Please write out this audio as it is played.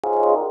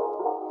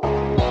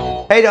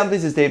Hey down,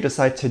 this is Dave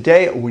Decide.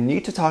 Today we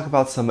need to talk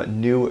about some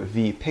new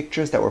V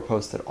pictures that were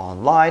posted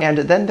online, and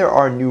then there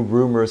are new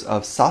rumors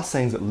of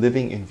Sasaeng's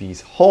living in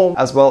V's home,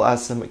 as well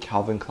as some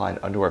Calvin Klein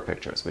underwear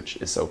pictures, which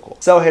is so cool.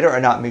 So hater or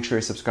not, make sure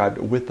you're subscribed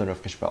with the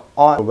notification bell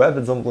on. And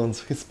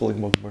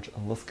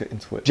let's get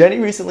into it. Jennie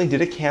recently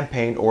did a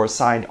campaign or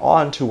signed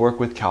on to work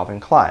with Calvin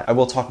Klein. I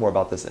will talk more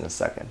about this in a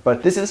second,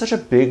 but this is such a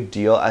big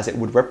deal as it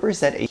would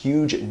represent a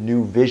huge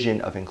new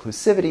vision of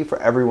inclusivity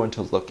for everyone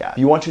to look at. If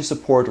you want to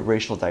support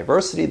racial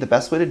diversity, the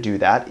best way to do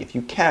that, if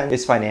you can,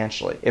 is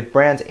financially. If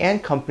brands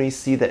and companies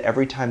see that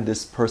every time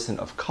this person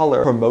of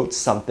color promotes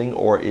something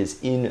or is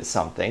in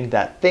something,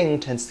 that thing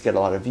tends to get a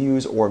lot of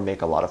views or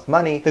make a lot of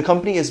money, the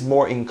company is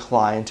more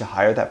inclined to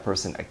hire that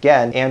person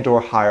again and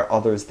or hire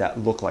others that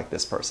look like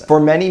this person. For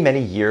many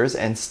years,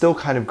 and still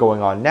kind of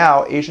going on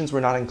now, Asians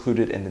were not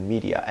included in the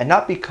media, and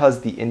not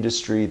because the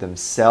industry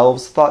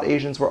themselves thought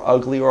Asians were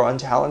ugly or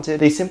untalented,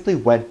 they simply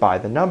went by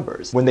the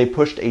numbers. When they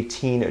pushed a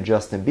teen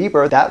Justin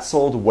Bieber, that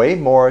sold way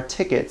more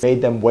tickets,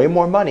 made them way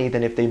more money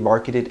than if they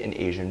marketed an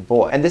Asian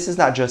boy. And this is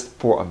not just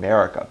for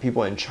America.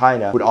 People in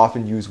China would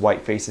often use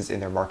white faces in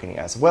their marketing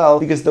as well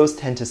because those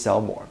tend to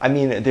sell more. I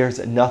mean, there's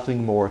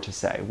nothing more to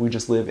say. We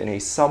just live in a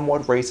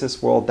somewhat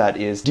racist world that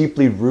is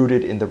deeply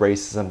rooted in the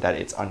racism that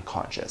it's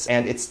unconscious,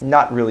 and it's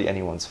not really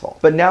anyone's fault.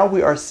 But now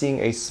we are seeing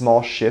a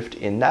small shift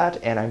in that,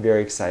 and I'm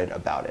very excited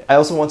about it. I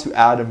also want to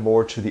add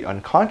more to the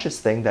unconscious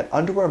thing that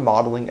underwear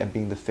modeling and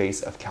being the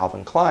face of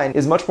Calvin Klein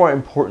is much more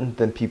important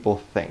than people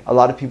think. A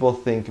lot of people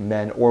think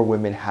men or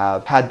women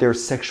have had their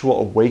sexual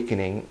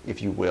awakening,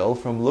 if you will,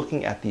 from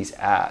looking at these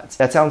ads.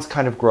 That sounds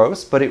kind of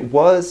gross, but it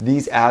was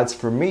these ads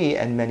for me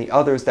and many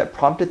others that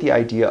prompted the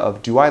idea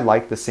of, do I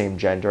like the same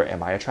gender?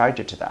 Am I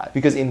attracted to that?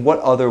 Because in what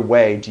other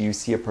way do you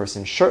see a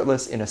person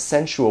shirtless in a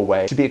sensual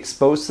way to be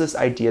exposed to this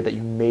idea that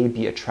you may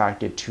be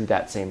attracted to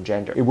that same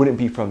gender? It wouldn't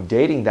be from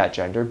dating that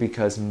gender,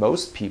 because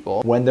most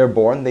people, when they're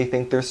born, they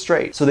think they're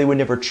straight, so they would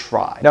never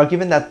try. Now,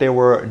 given that there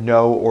were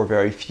no or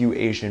very few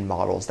Asian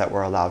models that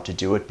were allowed to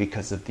do it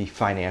because of the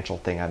financial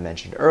thing I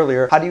mentioned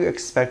earlier, how do you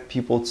expect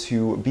people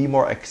to be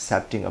more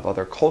accepting of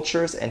other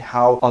cultures and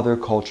how other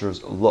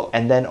cultures look,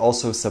 and then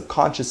also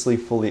subconsciously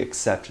fully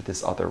accept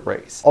this other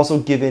race? Also,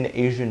 given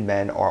Asian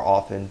men are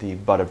often the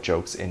butt of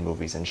jokes in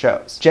movies and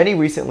shows. Jennie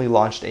recently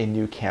launched a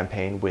new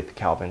campaign with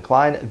Calvin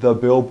Klein. The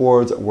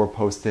billboards were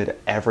posted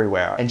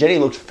everywhere, and Jennie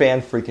looked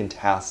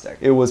fan-freaking-tastic.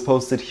 It was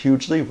posted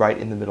hugely right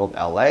in the middle of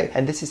LA,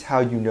 and this is how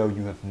you know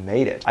you have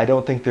made it. I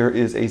don't think there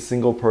is a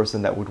single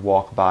person that would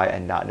walk by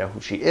and not know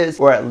who she is,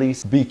 or at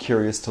least be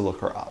curious to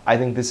look her up. I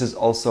think this is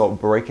also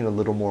breaking a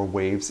little more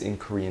waves in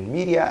Korean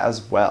media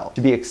as well,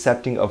 to be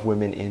accepting of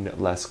women in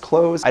less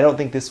clothes. I don't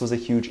think this was a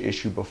huge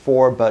issue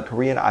before, but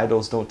Korean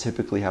idols don't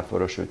typically have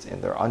photo shoots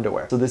in their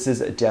underwear, so this is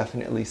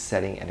definitely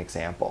setting an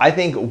example. I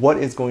think what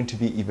is going to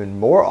be even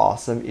more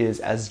awesome is,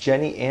 as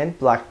Jennie and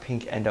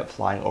Blackpink end up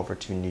flying over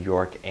to New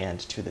York and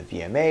to the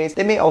VMAs,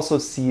 they may also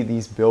see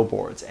these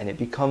billboards, and it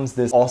becomes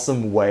this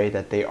awesome way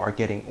that they are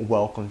getting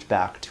welcomed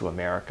back to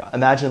America.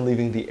 Imagine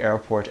leaving the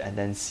airport and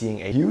then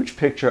seeing a huge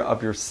picture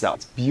of yourself.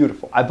 It's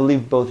beautiful. I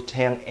believe both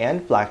Taeyang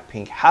and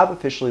Blackpink have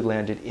officially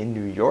landed in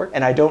New York,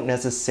 and I don't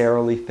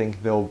necessarily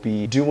think they'll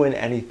be doing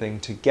anything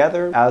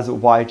together, as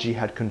YG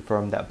had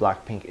confirmed that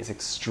Blackpink is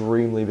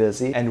extremely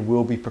busy and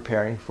will be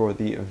preparing for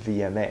the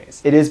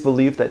VMAs. It is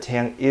believed that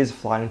Taeyang is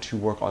flying to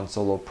work on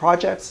solo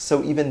projects,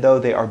 so even though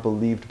they are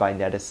believed by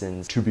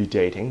netizens to be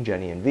dating,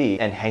 Jennie and V,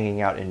 and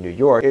hanging out in New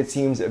York, it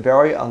seems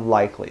very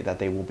unlikely that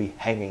they will be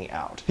hanging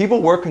out.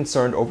 People were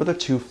concerned over the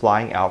two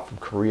flying out from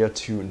Korea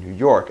to New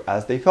York,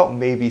 as they felt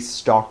maybe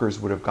stalkers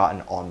would have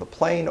gotten on the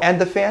plane, and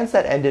the fans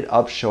that ended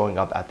up showing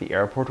up at the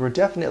airport were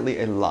definitely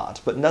a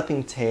lot, but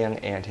nothing Taeyang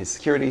and his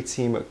security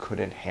team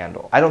couldn't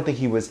handle. I don't think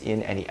he was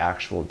in any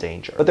actual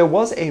danger. But there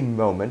was a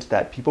moment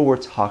that people were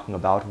talking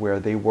about where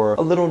they were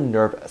a little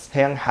nervous.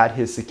 Taeyang had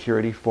his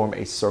security form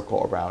a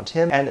circle around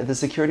him, and the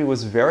security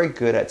was very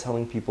good at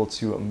telling people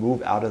to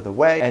move out of the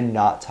way and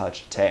not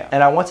touch Taeyang.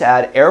 And I want to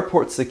add,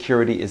 airport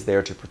security is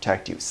there to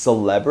protect you.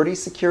 Celebrity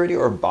security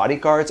or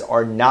bodyguards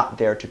are not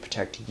there to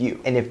protect you.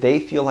 And if they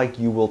feel like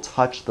you will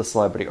touch the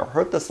celebrity or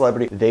hurt the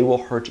celebrity, they will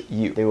hurt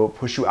you. They will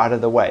push you out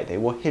of the way. They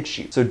will hit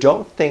you. So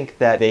don't think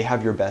that they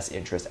have your best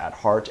interest at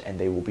heart and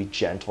they will be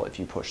gentle if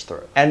you push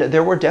through. And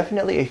there were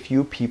definitely a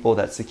few people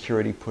that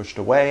security pushed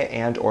away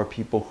and or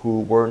people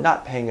who were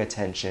not paying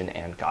attention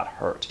and got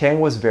hurt. Taeyang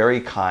was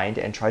very kind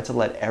and tried to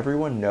let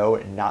everyone know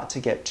not to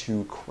get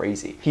too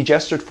crazy. He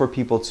gestured for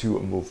people to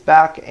move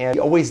back, and he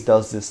always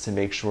does this to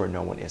make sure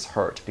no one is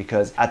hurt,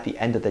 because at the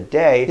end of the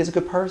day, he's a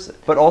good person.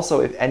 But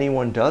also, if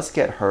anyone does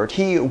get hurt,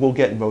 he will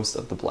get most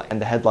of the blame,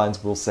 and the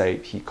headlines will say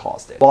he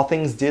caused it. While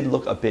things did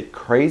look a bit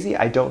crazy,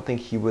 I don't think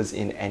he was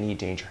in any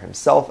danger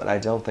himself, and I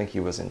don't think he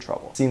was in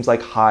trouble. Seems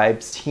like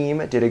HYBE's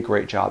team did a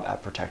great job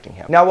at protecting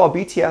him. Now, while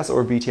BTS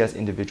or BTS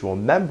individual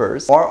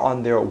members are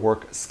on their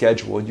work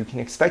schedule, you can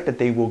expect that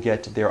they will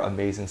get their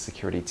amazing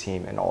security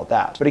team and all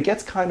that. But it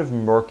gets kind of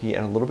murky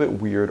and a little bit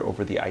weird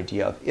over the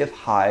idea of if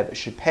HYBE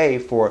should pay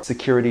for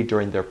security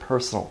during their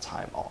personal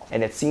time off.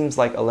 And it seems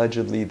like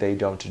allegedly they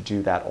don't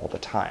do that all the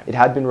time. It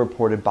had been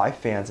reported by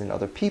fans and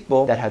other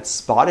people that had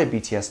spotted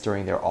BTS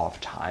during their off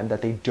time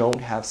that they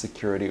don't have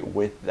security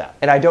with them.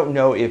 And I don't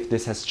know if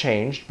this has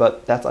changed,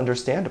 but that's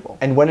understandable.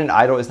 And when an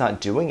idol is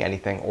not doing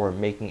anything or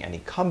making any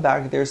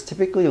comeback, there's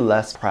typically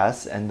less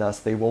press, and thus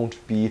they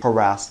won't be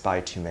harassed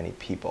by too many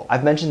people.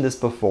 I've mentioned this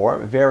before,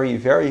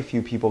 very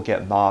few people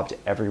get mobbed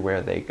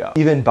everywhere they go.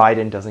 Even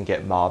Biden doesn't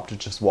get mobbed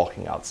just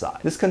walking outside.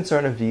 This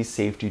concern of V's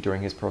safety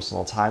during his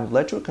personal time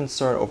led to a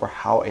concern over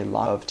how a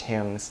lot of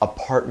Taeyang's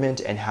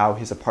apartment and how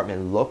his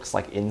apartment looks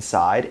like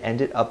inside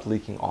ended up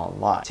leaking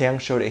online. Taeyang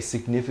showed a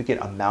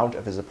significant amount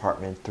of his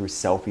apartment through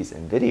selfies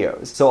and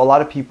videos, so a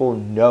lot of people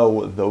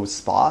know those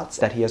spots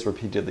that he has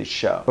repeatedly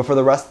shown. But for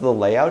the rest of the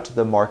layout,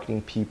 the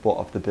marketing people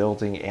of the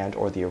building and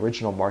or the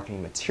original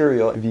marketing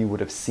material V would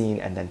have seen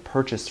and then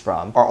purchased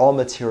from are all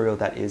material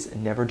that is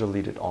never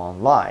deleted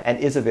online and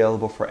is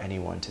available for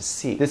anyone to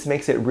see. This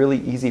makes it really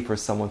easy for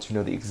someone to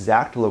know the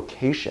exact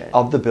location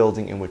of the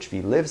building in which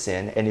V lives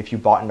in, and if you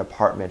bought an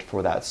apartment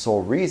for that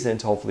sole reason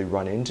to hopefully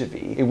run into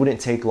V, it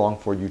wouldn't take long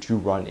for you to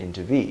run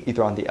into V,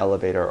 either on the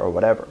elevator or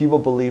whatever. People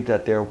believed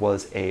that there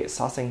was a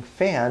Sasaeng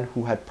fan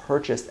who had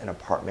purchased an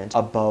apartment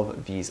above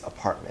V's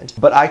apartment,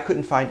 but I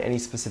couldn't find any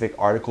specific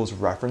articles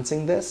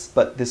referencing this,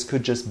 but this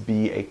could just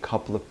be a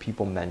couple of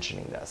people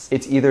mentioning this.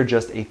 It's either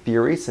just a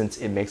theory, since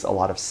it makes a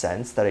lot of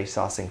sense that a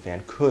Sasaeng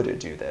fan could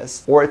do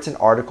this, or it's an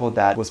article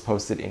that was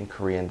posted in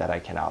Korean that I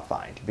cannot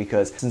find,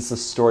 because since the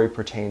story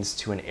pertains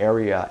to an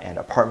area and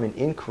apartment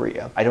in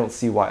Korea, I don't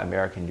see why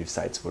American news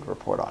sites would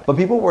report on it. But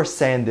people were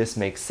saying this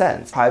makes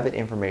sense. Private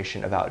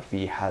information about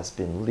V has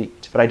been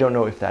leaked, but I don't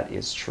know if that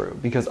is true,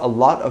 because a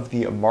lot of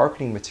the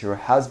marketing material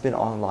has been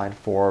online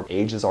for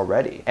ages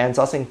already, and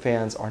Sasaeng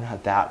fans are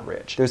not that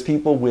rich. There's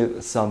people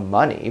with some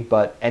money,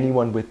 but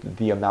anyone with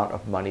the amount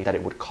of money that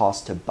it would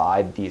cost to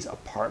buy these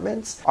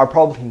apartments are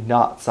probably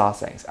not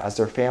Sasaengs, as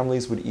their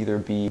families would either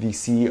be the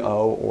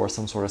CEO or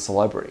some sort of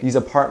celebrity. These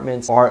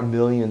apartments are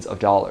millions of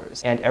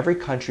dollars, and every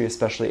country,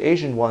 especially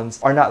Asian ones,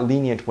 are not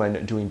lenient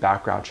when doing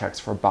background checks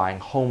for buying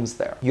homes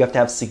there. You have to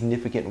have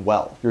significant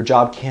wealth. Your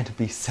job can't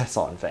be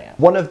Sasaeng fan.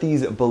 One of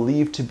these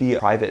believed to be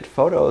private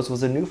photos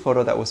was a new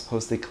photo that was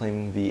posted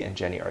claiming V and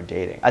Jennie are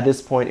dating. At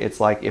this point, it's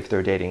like, if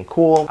they're dating,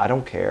 cool, I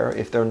don't care.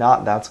 If they're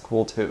not, that's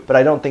cool too. But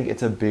I don't think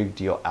it's a big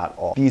deal at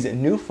all. These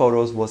new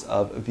photos was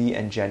of V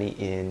and Jennie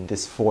in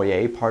this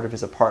foyer part of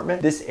his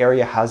apartment. This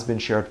area has been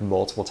shared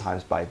multiple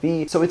times by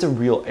V, so it's a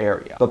real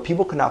area. But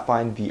people could not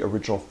find the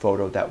original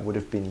photo that would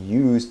have been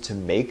used to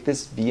make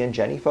this V and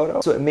Jennie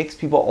photo, so it makes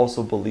people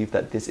also believe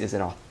that this is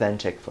an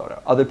authentic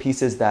photo. Other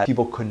pieces that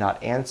people could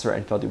not answer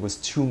and felt it was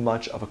too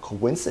much of a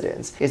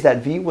coincidence is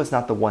that V was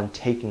not the one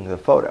taking the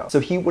photo, so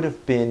he would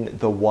have been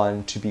the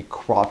one to be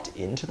cropped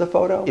into the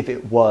photo if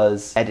it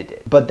was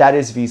edited. But that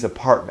is V's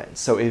apartment,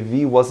 so if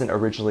V wasn't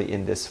originally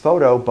in this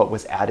photo but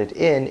was added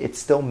in, it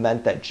still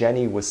meant that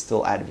Jennie was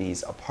still at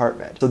V's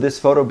apartment. So this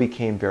photo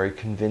became very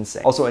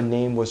convincing. Also, a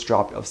name was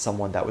dropped of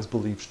someone that was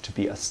believed to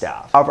be a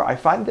staff. However, I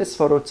find this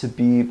photo to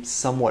be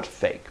somewhat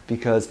fake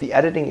because the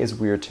editing is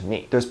weird to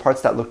me. There's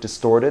parts that look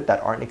distorted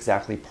that aren't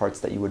exactly parts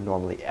that you would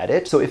normally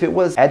edit. So if it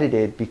was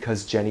edited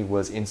because Jennie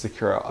was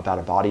insecure about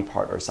a body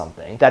part or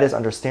something, that is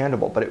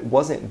understandable, but it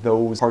wasn't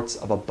those parts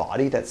of a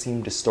body that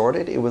seemed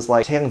distorted. It was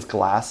like Taeyang's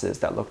glasses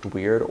that looked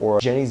weird, or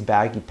Jennie's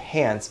baggy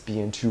pants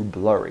being too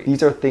blurry.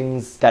 These are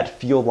things that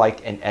feel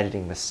like an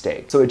editing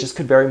mistake. So it just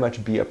could very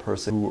much be a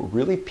person who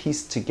really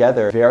pieced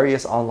together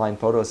various online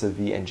photos of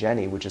V and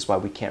Jennie, which is why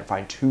we can't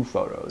find two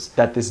photos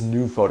that this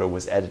new photo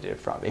was edited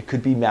from. It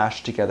could be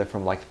mashed together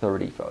from like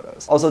 30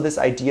 photos. Also, this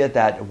idea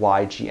that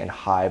YG and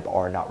HYBE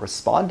are not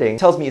responding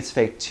tells me it's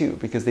fake too,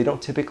 because they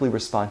don't typically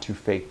respond to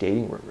fake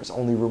dating rumors,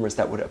 only rumors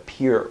that would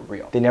appear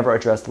real. They never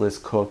address Liz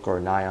Cook or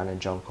Nayeon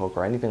and Jungkook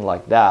or anything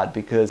like that,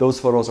 because those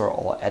photos are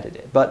all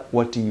edited. But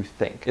what do you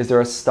think? Is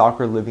there a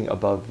stalker living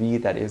above V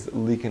that is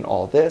leaking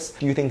all this?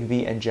 Do you think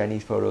V and Jennie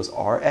photos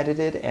are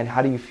edited? And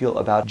how do you feel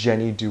about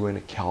Jennie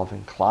doing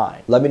Calvin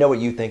Klein? Let me know what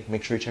you think.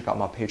 Make sure you check out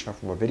my Patreon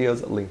for more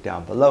videos, link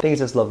down below. I think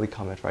it's this lovely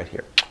comment right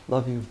here.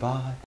 Love you,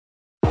 bye.